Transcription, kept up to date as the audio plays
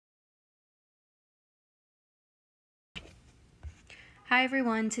Hi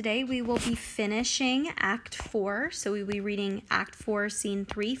everyone, today we will be finishing Act 4, so we will be reading Act 4, Scene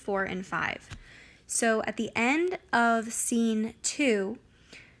 3, 4, and 5. So at the end of Scene 2,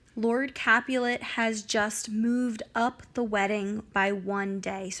 Lord Capulet has just moved up the wedding by 1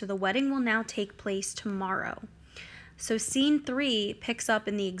 day, so the wedding will now take place tomorrow. So Scene 3 picks up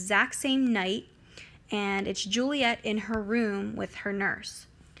in the exact same night, and it's Juliet in her room with her nurse.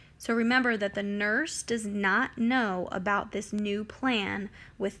 So remember that the nurse does not know about this new plan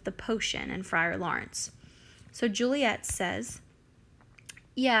with the potion and Friar Lawrence. So Juliet says,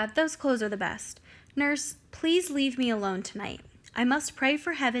 "Yeah, those clothes are the best. Nurse, please leave me alone tonight. I must pray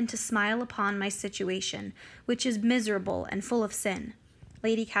for heaven to smile upon my situation, which is miserable and full of sin."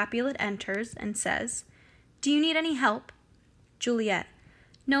 Lady Capulet enters and says, "Do you need any help?" Juliet,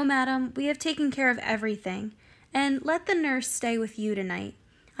 "No, madam, we have taken care of everything, and let the nurse stay with you tonight.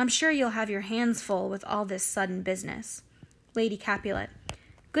 I'm sure you'll have your hands full with all this sudden business." Lady Capulet,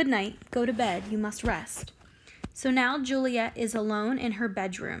 "Good night, go to bed, you must rest." So now Juliet is alone in her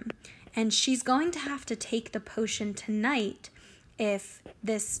bedroom, and she's going to have to take the potion tonight if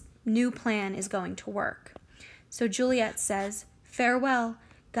this new plan is going to work. So Juliet says, "Farewell,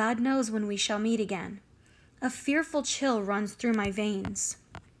 God knows when we shall meet again. A fearful chill runs through my veins.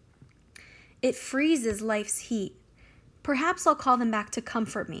 It freezes life's heat. Perhaps I'll call them back to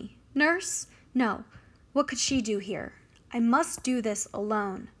comfort me. Nurse? No. What could she do here? I must do this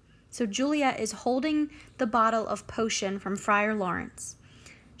alone." So Juliet is holding the bottle of potion from Friar Lawrence.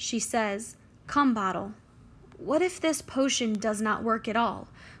 She says, "Come, bottle. What if this potion does not work at all?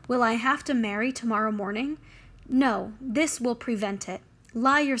 Will I have to marry tomorrow morning? No, this will prevent it.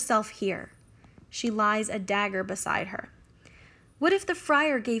 Lie yourself here." She lies a dagger beside her. "What if the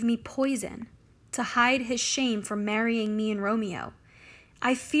friar gave me poison to hide his shame for marrying me and Romeo?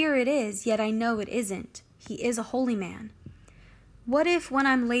 I fear it is, yet I know it isn't. He is a holy man. What if, when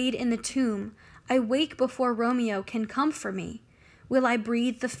I'm laid in the tomb, I wake before Romeo can come for me? Will I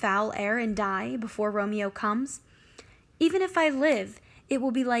breathe the foul air and die before Romeo comes? Even if I live, it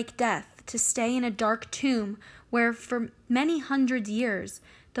will be like death, to stay in a dark tomb where for many hundred years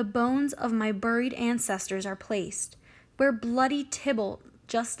the bones of my buried ancestors are placed, where bloody Tybalt,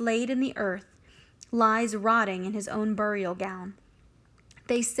 just laid in the earth, lies rotting in his own burial gown.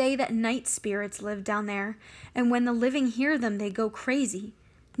 They say that night spirits live down there, and when the living hear them, they go crazy.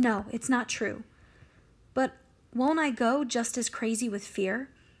 No, it's not true. But won't I go just as crazy with fear?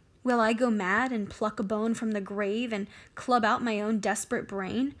 Will I go mad and pluck a bone from the grave and club out my own desperate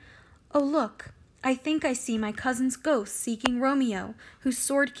brain? Oh, look, I think I see my cousin's ghost seeking Romeo, whose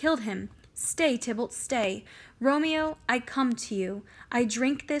sword killed him. Stay, Tybalt, stay. Romeo, I come to you. I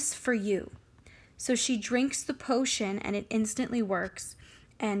drink this for you." So she drinks the potion and it instantly works,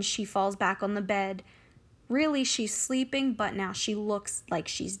 and she falls back on the bed. Really, she's sleeping, but now she looks like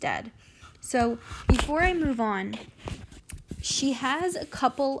she's dead. So before I move on, she has a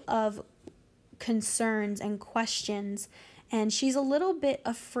couple of concerns and questions, and she's a little bit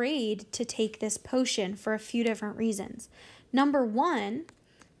afraid to take this potion for a few different reasons. Number one,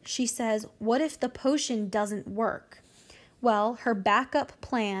 she says, what if the potion doesn't work? Well, her backup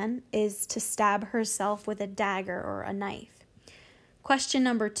plan is to stab herself with a dagger or a knife. Question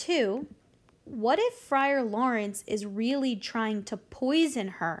number two, what if Friar Lawrence is really trying to poison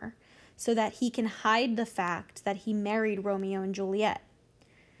her so that he can hide the fact that he married Romeo and Juliet?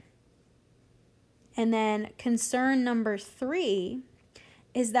 And then concern number three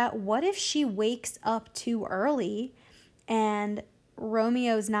is that what if she wakes up too early and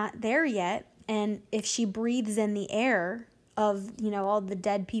Romeo's not there yet, and if she breathes in the air of, all the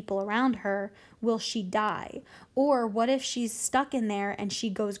dead people around her, will she die? Or what if she's stuck in there and she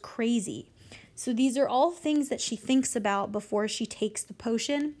goes crazy? So these are all things that she thinks about before she takes the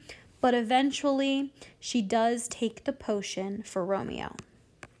potion, but eventually she does take the potion for Romeo.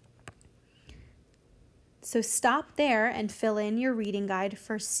 So stop there and fill in your reading guide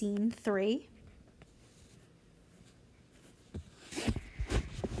for Scene 3.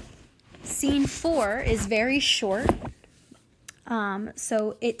 Scene 4 is very short.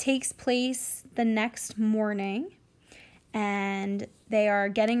 So it takes place the next morning, and they are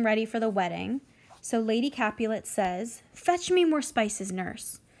getting ready for the wedding. So Lady Capulet says, "Fetch me more spices,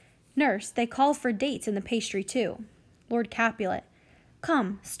 nurse." "Nurse, they call for dates in the pastry too." Lord Capulet,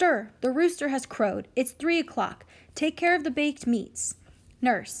 "Come, stir, the rooster has crowed. It's 3 o'clock. Take care of the baked meats."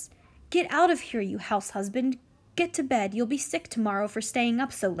 Nurse, "Get out of here, you house husband. Get to bed. You'll be sick tomorrow for staying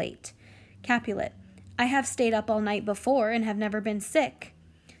up so late." Capulet, "I have stayed up all night before and have never been sick."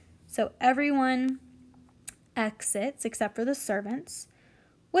 So everyone exits except for the servants.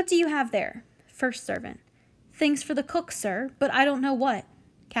 "What do you have there?" First servant, Things for the cook, sir, but I don't know what.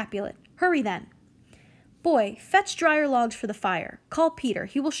 Capulet. Hurry then. Boy, fetch drier logs for the fire. Call Peter.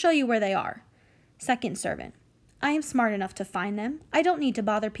 He will show you where they are. Second servant. I am smart enough to find them. I don't need to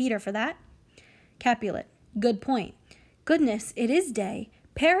bother Peter for that. Capulet. Good point. Goodness, it is day.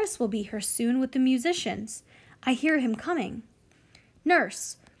 Paris will be here soon with the musicians. I hear him coming.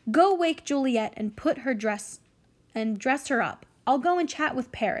 Nurse, go wake Juliet and put her dress her up. I'll go and chat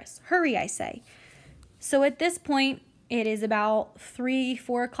with Paris. Hurry, I say. So at this point, it is about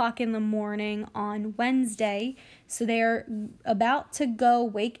 3-4 o'clock in the morning on Wednesday. So they're about to go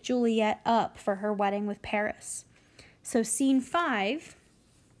wake Juliet up for her wedding with Paris. So scene 5,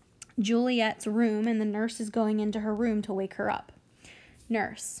 Juliet's room, and the nurse is going into her room to wake her up.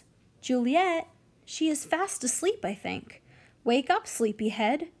 Nurse. Juliet, she is fast asleep, I think. Wake up,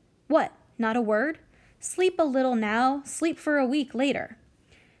 sleepyhead. What, not a word? Sleep a little now, sleep for a week later.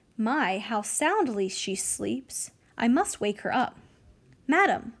 My, how soundly she sleeps. I must wake her up.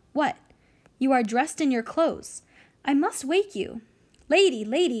 Madam, what? You are dressed in your clothes. I must wake you. Lady,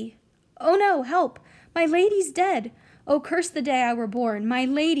 lady. Oh no, help. My lady's dead. Oh, curse the day I were born. My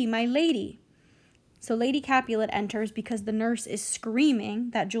lady, my lady. So Lady Capulet enters because the nurse is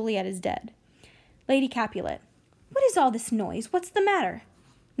screaming that Juliet is dead. Lady Capulet. What is all this noise? What's the matter?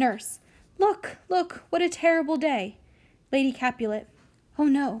 Nurse. Look, look, what a terrible day. Lady Capulet. Oh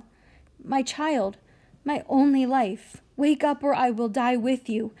no, my child, my only life. Wake up or I will die with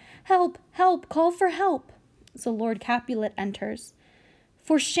you. Help, help, call for help. So Lord Capulet enters.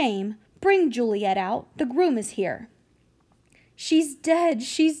 For shame, bring Juliet out. The groom is here. She's dead,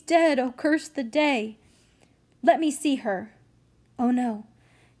 oh curse the day. Let me see her. Oh no,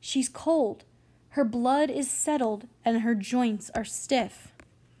 she's cold. Her blood is settled and her joints are stiff.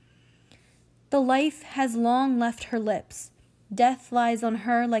 The life has long left her lips. Death lies on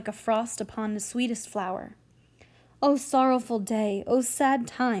her like a frost upon the sweetest flower. O sorrowful day, O sad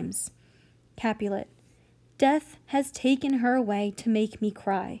times. Capulet. Death has taken her away to make me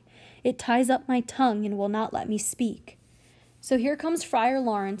cry. It ties up my tongue and will not let me speak. So here comes Friar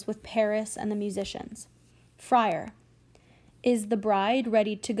Lawrence with Paris and the musicians. Friar. Is the bride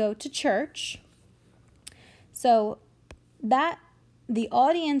ready to go to church? So the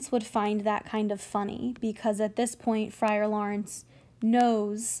audience would find that kind of funny because at this point, Friar Lawrence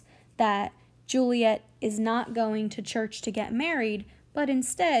knows that Juliet is not going to church to get married, but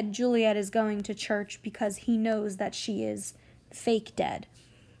instead Juliet is going to church because he knows that she is fake dead.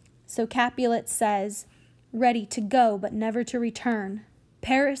 So Capulet says, ready to go but never to return.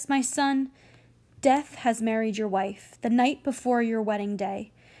 Paris, my son, death has married your wife the night before your wedding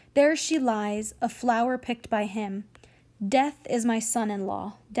day. There she lies, a flower picked by him. Death is my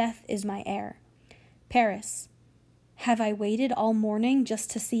son-in-law, death is my heir. Paris. Have I waited all morning just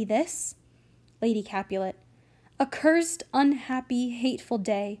to see this? Lady Capulet. Accursed, unhappy, hateful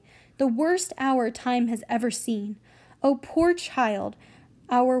day, the worst hour time has ever seen. O poor child,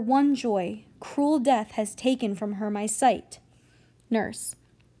 our one joy, cruel death has taken from her my sight. Nurse.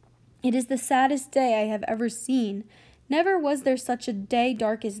 It is the saddest day I have ever seen. Never was there such a day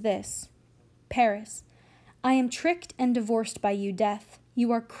dark as this. Paris. I am tricked and divorced by you, death.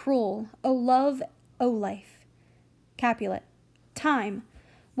 You are cruel, O love, O life. Capulet. Time.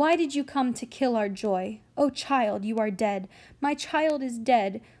 Why did you come to kill our joy? O child, you are dead. My child is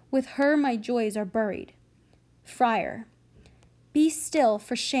dead. With her my joys are buried. Friar. Be still,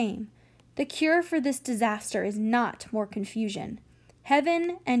 for shame. The cure for this disaster is not more confusion.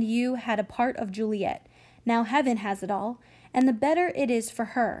 Heaven and you had a part of Juliet. Now heaven has it all, and the better it is for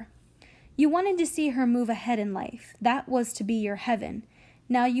her. You wanted to see her move ahead in life. That was to be your heaven.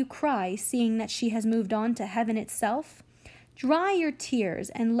 Now you cry, seeing that she has moved on to heaven itself. Dry your tears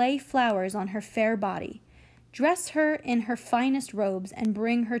and lay flowers on her fair body. Dress her in her finest robes and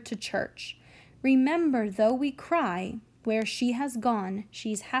bring her to church. Remember, though we cry, where she has gone,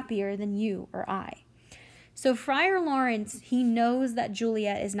 she's happier than you or I. So Friar Lawrence, he knows that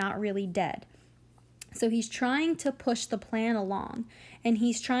Juliet is not really dead. So he's trying to push the plan along, and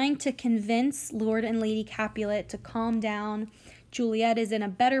he's trying to convince Lord and Lady Capulet to calm down. Juliet is in a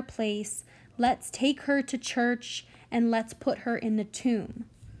better place. Let's take her to church, and let's put her in the tomb.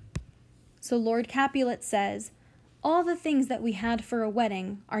 So Lord Capulet says, all the things that we had for a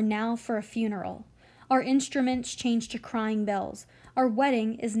wedding are now for a funeral. Our instruments changed to crying bells. Our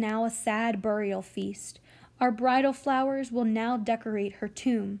wedding is now a sad burial feast. Our bridal flowers will now decorate her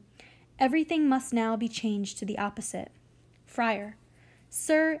tomb. Everything must now be changed to the opposite. Friar.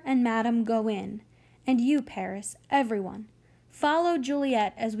 Sir and Madam, go in. And you, Paris, everyone. Follow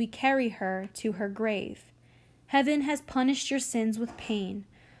Juliet as we carry her to her grave. Heaven has punished your sins with pain.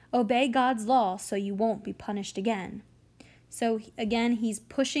 Obey God's law so you won't be punished again. So again, he's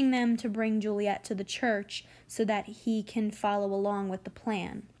pushing them to bring Juliet to the church so that he can follow along with the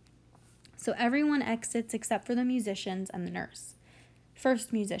plan. So everyone exits except for the musicians and the nurse.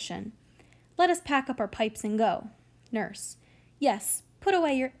 First musician: let us pack up our pipes and go. Nurse: yes, put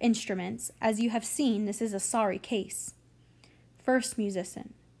away your instruments. As you have seen, this is a sorry case. First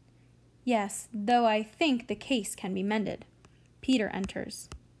musician: yes, though I think the case can be mended. Peter enters.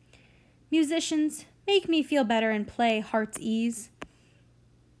 Musicians, make me feel better and play Heart's Ease.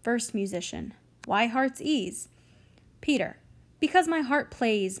 First musician: why Heart's Ease? Peter: because my heart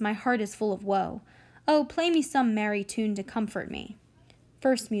plays, my heart is full of woe. Oh, play me some merry tune to comfort me.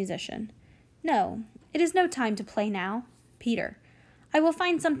 First musician: no, it is no time to play now. Peter: I will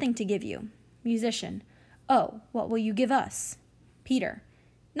find something to give you. Musician: oh, what will you give us? Peter: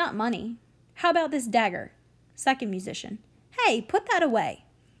 not money. How about this dagger? Second musician: hey, put that away.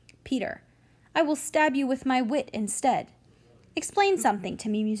 Peter: I will stab you with my wit instead. Explain something to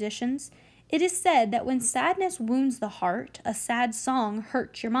me, musicians. It is said that when sadness wounds the heart, a sad song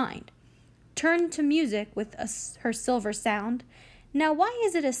hurts your mind. Turn to music with her silver sound. Now, why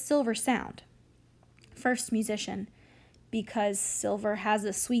is it a silver sound? First musician: because silver has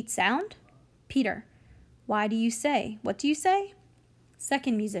a sweet sound. Peter: why do you say? What do you say?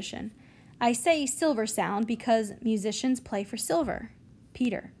 Second musician: I say silver sound because musicians play for silver.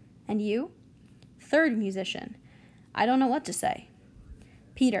 Peter: and you? Third musician: I don't know what to say.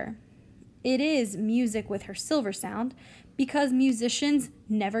 Peter: it is music with her silver sound because musicians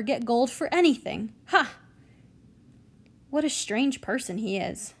never get gold for anything. Ha! What a strange person he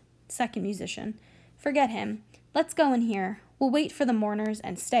is. Second musician: forget him. Let's go in here. We'll wait for the mourners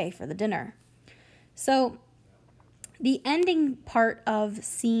and stay for the dinner. So the ending part of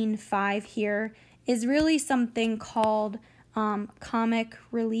scene 5 here is really something called comic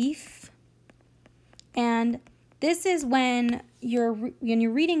relief. And this is when you're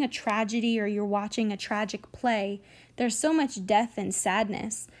reading a tragedy or you're watching a tragic play, there's so much death and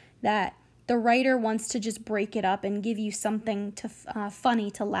sadness that the writer wants to just break it up and give you something funny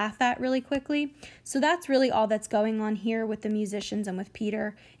to laugh at really quickly. So that's really all that's going on here with the musicians and with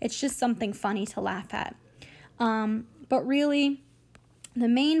Peter. It's just something funny to laugh at. But really, the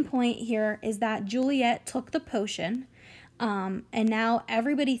main point here is that Juliet took the potion, and now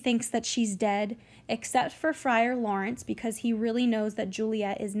everybody thinks that she's dead, except for Friar Lawrence, because he really knows that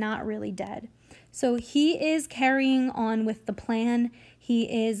Juliet is not really dead. So he is carrying on with the plan.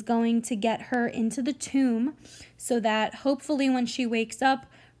 He is going to get her into the tomb so that hopefully when she wakes up,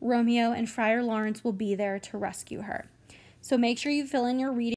 Romeo and Friar Lawrence will be there to rescue her. So make sure you fill in your reading.